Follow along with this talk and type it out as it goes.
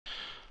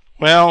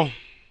Well,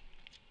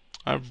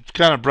 I've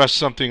kind of brushed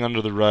something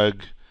under the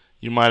rug.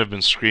 You might have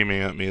been screaming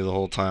at me the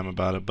whole time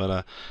about it,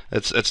 but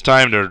it's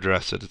time to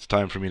address it. It's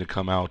time for me to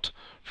come out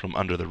from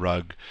under the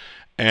rug.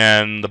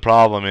 And the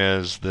problem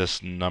is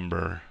this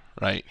number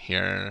right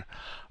here.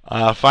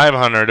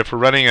 500, if we're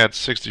running at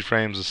 60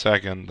 frames a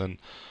second, then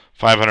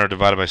 500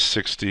 divided by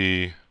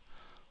 60,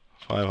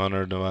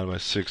 500 divided by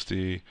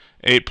 60,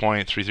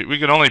 8.33. We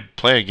can only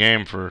play a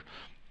game for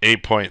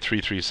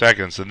 8.33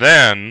 seconds. And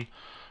then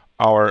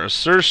our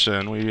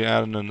assertion, we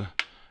added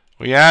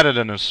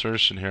an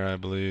assertion here, I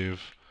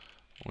believe.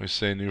 We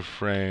say new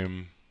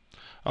frame.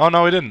 Oh,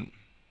 no, we didn't.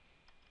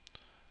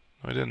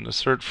 We didn't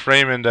assert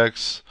frame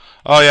index.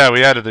 Oh, yeah,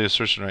 we added the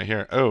assertion right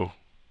here. Oh,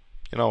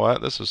 you know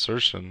what? This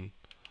assertion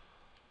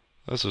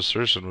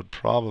would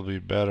probably be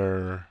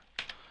better.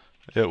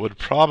 It would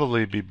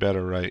probably be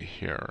better right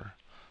here.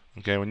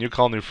 Okay, when you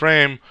call new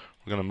frame,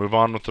 we're going to move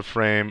on with the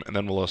frame, and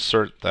then we'll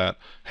assert that,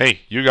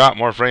 hey, you got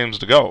more frames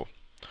to go.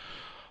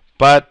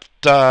 But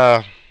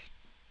that's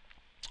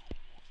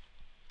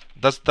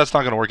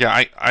not going to work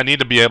out. I need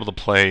to be able to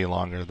play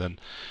longer than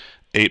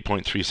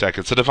 8.3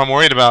 seconds. And if I'm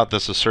worried about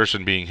this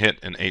assertion being hit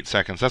in 8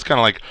 seconds, that's kind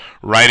of like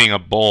riding a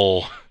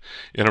bull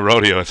in a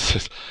rodeo. It's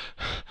just,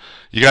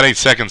 you got 8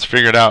 seconds,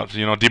 figure it out.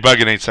 You know, debug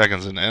in 8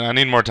 seconds, and I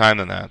need more time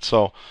than that.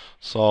 So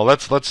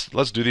let's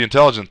do the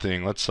intelligent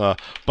thing. Let's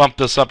bump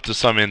this up to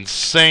some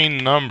insane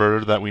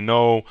number that we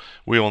know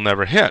we will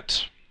never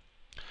hit.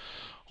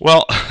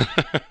 Well,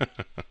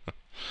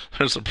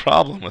 there's a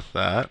problem with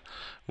that.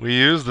 We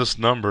use this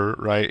number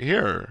right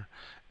here,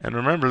 and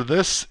remember,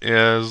 this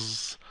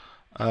is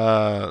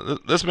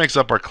this makes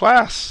up our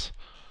class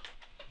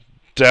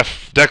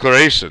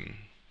declaration.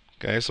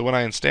 Okay, so when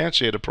I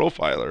instantiate a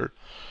profiler,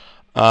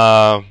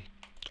 all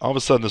of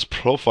a sudden this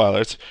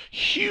profiler, it's a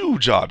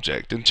huge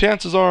object, and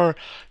chances are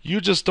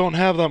you just don't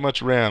have that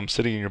much RAM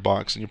sitting in your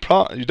box, and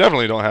you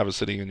definitely don't have it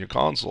sitting in your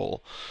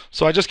console.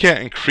 So I just can't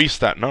increase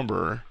that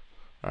number.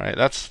 All right,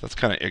 that's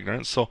kind of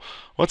ignorant. So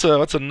what's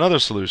another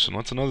solution?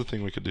 What's another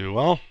thing we could do?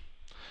 Well,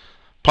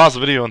 pause the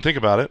video and think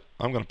about it.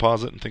 I'm going to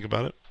pause it and think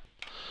about it.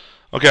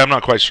 Okay, I'm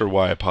not quite sure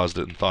why I paused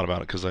it and thought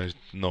about it, because I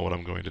know what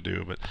I'm going to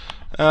do. But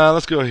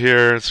let's go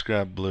here. Let's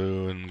grab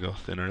blue and go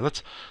thinner.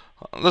 Let's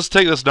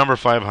take this number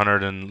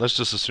 500 and let's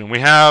just assume we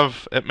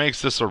have. It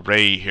makes this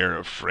array here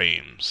of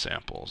frame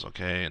samples.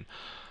 Okay, and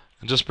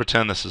just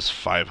pretend this is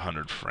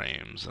 500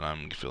 frames. And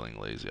I'm feeling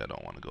lazy. I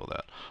don't want to go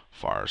that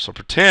far. So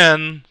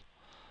pretend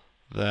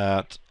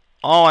that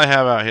all I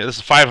have out here, this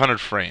is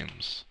 500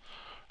 frames,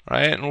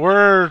 right? And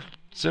we're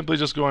simply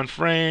just going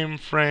frame,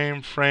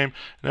 frame, frame,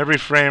 and every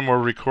frame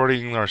we're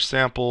recording our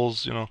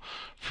samples, you know,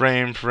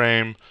 frame,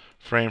 frame,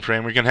 frame,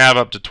 frame. We can have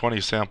up to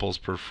 20 samples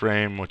per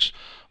frame, which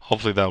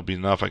hopefully that'll be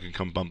enough. I can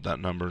come bump that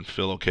number and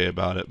feel okay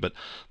about it. But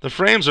the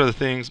frames are the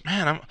things,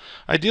 man,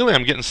 ideally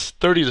I'm getting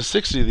 30 to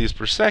 60 of these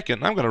per second,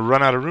 and I'm going to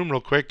run out of room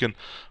real quick, and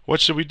what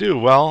should we do?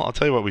 Well, I'll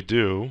tell you what we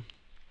do.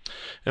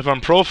 If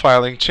I'm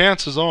profiling,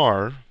 chances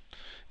are,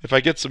 if I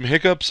get some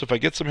hiccups, if I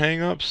get some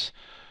hang-ups,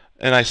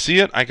 and I see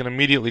it, I can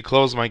immediately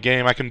close my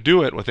game. I can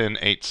do it within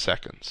 8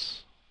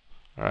 seconds.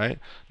 All right?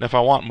 And if I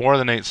want more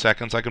than 8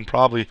 seconds, I can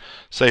probably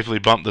safely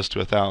bump this to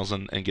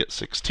 1,000 and get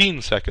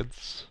 16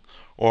 seconds,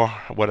 or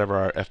whatever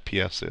our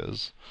FPS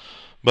is.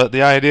 But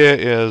the idea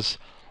is,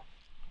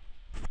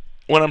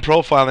 when I'm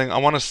profiling, I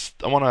want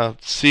to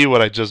see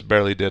what I just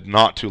barely did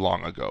not too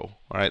long ago.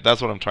 All right,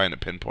 that's what I'm trying to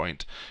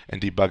pinpoint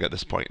and debug at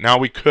this point. Now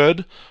we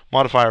could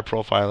modify our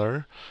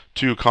profiler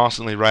to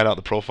constantly write out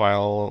the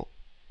profile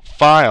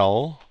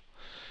file,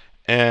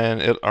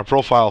 and our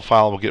profile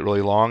file will get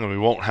really long, and we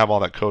won't have all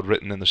that code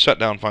written in the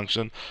shutdown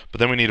function. But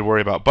then we need to worry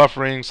about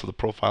buffering, so the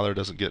profiler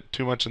doesn't get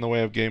too much in the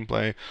way of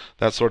gameplay,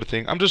 that sort of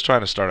thing. I'm just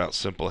trying to start out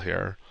simple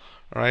here.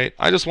 All right,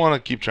 I just want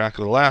to keep track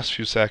of the last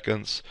few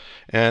seconds,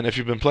 and if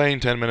you've been playing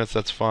 10 minutes,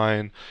 that's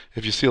fine.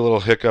 If you see a little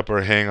hiccup or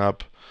a hang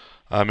up,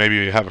 maybe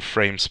you have a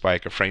frame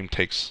spike, a frame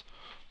takes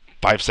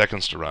 5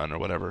 seconds to run or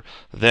whatever,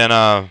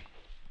 then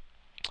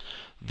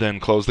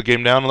close the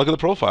game down and look at the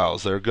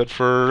profiles. They're good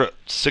for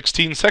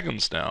 16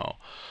 seconds now.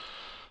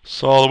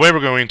 So the way we're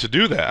going to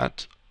do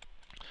that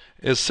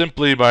is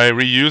simply by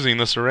reusing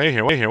this array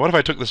here. What if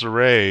I took this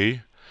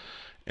array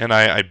and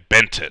I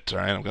bent it?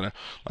 Right? I'm gonna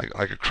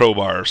like a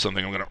crowbar or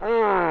something. I'm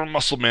gonna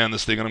muscle man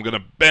this thing, and I'm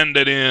gonna bend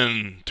it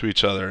in to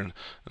each other, and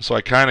so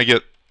I kind of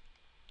get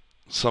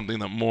something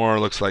that more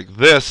looks like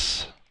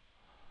this.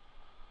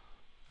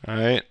 All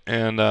right,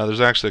 and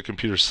there's actually a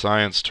computer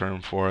science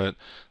term for it.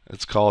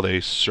 It's called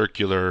a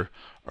circular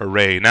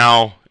array.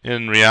 Now,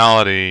 in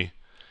reality,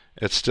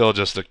 it's still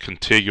just a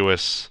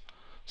contiguous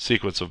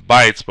sequence of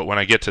bytes, but when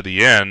I get to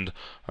the end,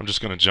 I'm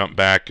just going to jump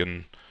back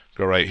and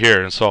go right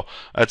here. And so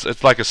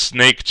it's like a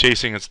snake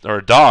chasing or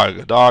a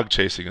dog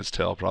chasing its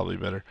tail, probably a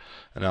better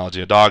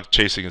analogy. A dog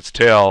chasing its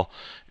tail,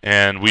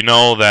 and we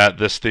know that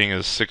this thing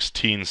is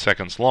 16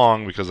 seconds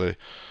long because I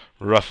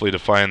roughly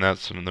define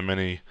that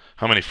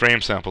how many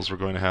frame samples we're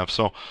going to have.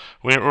 So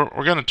we're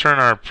going to turn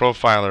our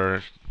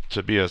profiler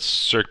to be a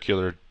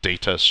circular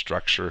data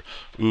structure.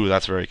 Ooh,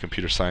 that's very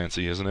computer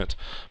sciencey, isn't it?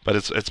 But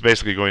it's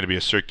basically going to be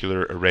a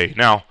circular array.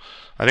 Now,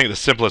 I think the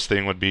simplest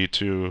thing would be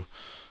to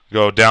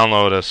go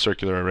download a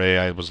circular array.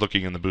 I was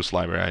looking in the Boost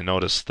library. I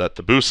noticed that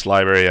the Boost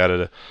library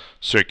added a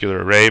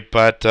circular array,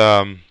 but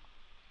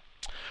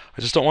I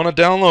just don't want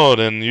to download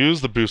and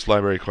use the Boost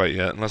library quite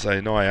yet, unless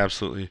I know I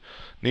absolutely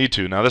need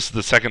to. Now, this is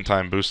the second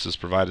time Boost has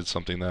provided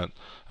something that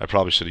I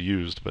probably should have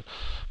used,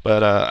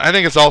 but I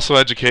think it's also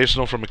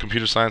educational from a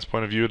computer science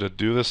point of view to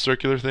do this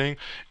circular thing,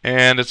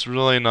 and it's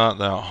really not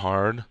that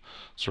hard.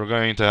 So we're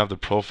going to have the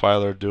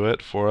profiler do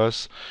it for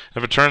us.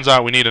 And if it turns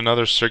out we need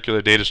another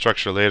circular data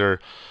structure later,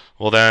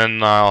 well,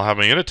 then I'll have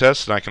my unit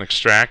test and I can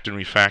extract and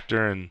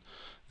refactor and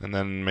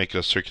then make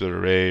a circular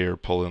array or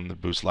pull in the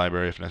Boost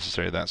library if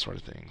necessary, that sort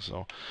of thing.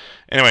 So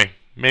anyway,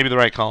 maybe the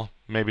right call,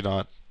 maybe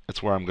not.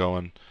 It's where I'm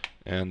going,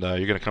 and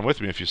you're going to come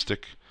with me if you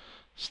stick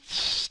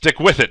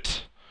with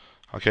it.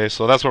 Okay,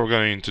 so that's what we're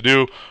going to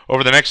do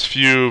over the next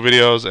few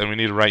videos, and we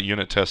need to write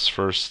unit tests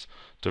first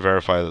to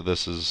verify that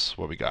this is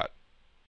what we got.